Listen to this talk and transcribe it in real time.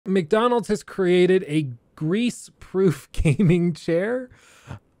McDonald's has created a grease-proof gaming chair.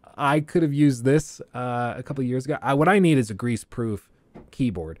 I could have used this a couple of years ago. What I need is a grease-proof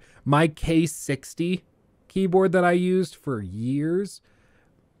keyboard. My K60 keyboard that I used for years,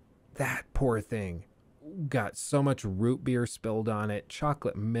 that poor thing got so much root beer spilled on it,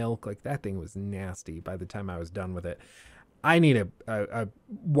 chocolate milk, like that thing was nasty by the time I was done with it. I need a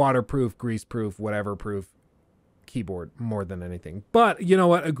waterproof, grease-proof, whatever-proof keyboard more than anything. But you know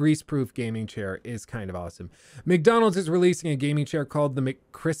what? A grease-proof gaming chair is kind of awesome. McDonald's is releasing a gaming chair called the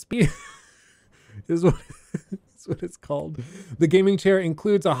McCrispy. is what it's called. The gaming chair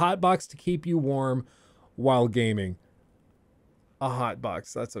includes a hot box to keep you warm while gaming. A hot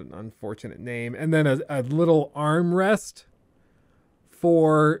box. That's an unfortunate name. And then a little armrest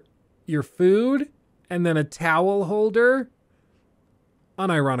for your food. And then a towel holder.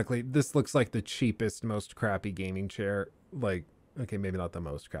 Unironically, this looks like the cheapest, most crappy gaming chair. Like, okay, maybe not the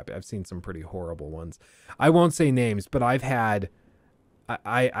most crappy. I've seen some pretty horrible ones. I won't say names, but I've had...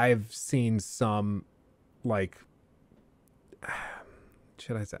 I've seen some, like...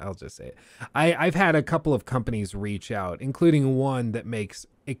 Should I say? I'll just say it. I've had a couple of companies reach out, including one that makes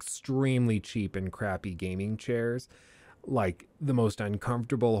extremely cheap and crappy gaming chairs. Like the most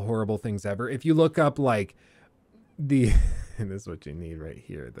uncomfortable, horrible things ever. If you look up like the, and this is what you need right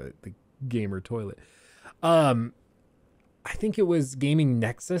here, the gamer toilet. I think it was Gaming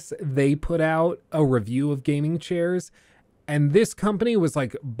Nexus. They put out a review of gaming chairs, and this company was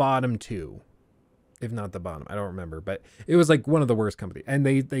like bottom 2. If not the bottom, I don't remember, but it was like one of the worst companies. And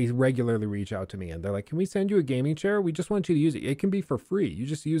they regularly reach out to me and they're like, can we send you a gaming chair? We just want you to use it. It can be for free. You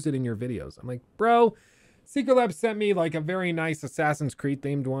just use it in your videos. I'm like, bro, Secret Lab sent me like a very nice Assassin's Creed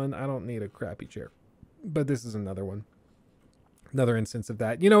themed one. I don't need a crappy chair, but this is another one. Another instance of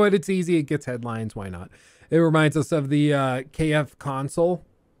that. You know what? It's easy. It gets headlines. Why not? It reminds us of the KF console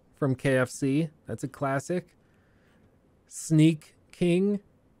from KFC. That's a classic. Sneak King.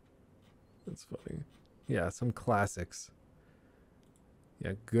 That's funny. Yeah, some classics.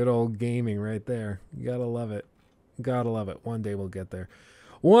 Yeah, good old gaming right there. You gotta love it. Gotta love it. One day we'll get there.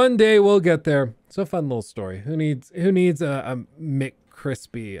 One day we'll get there. It's a fun little story. Who needs a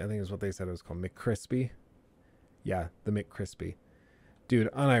McCrispy? I think is what they said it was called. McCrispy. Yeah, the McCrispy. Dude,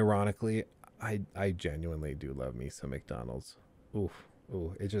 unironically, I genuinely do love me some McDonald's. Oof.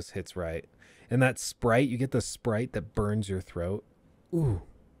 Ooh, it just hits right. And that Sprite, you get the Sprite that burns your throat. Ooh.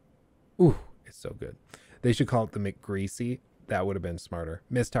 Ooh, it's so good. They should call it the McGreasy. That would have been smarter.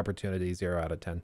 Missed opportunity, 0 out of 10.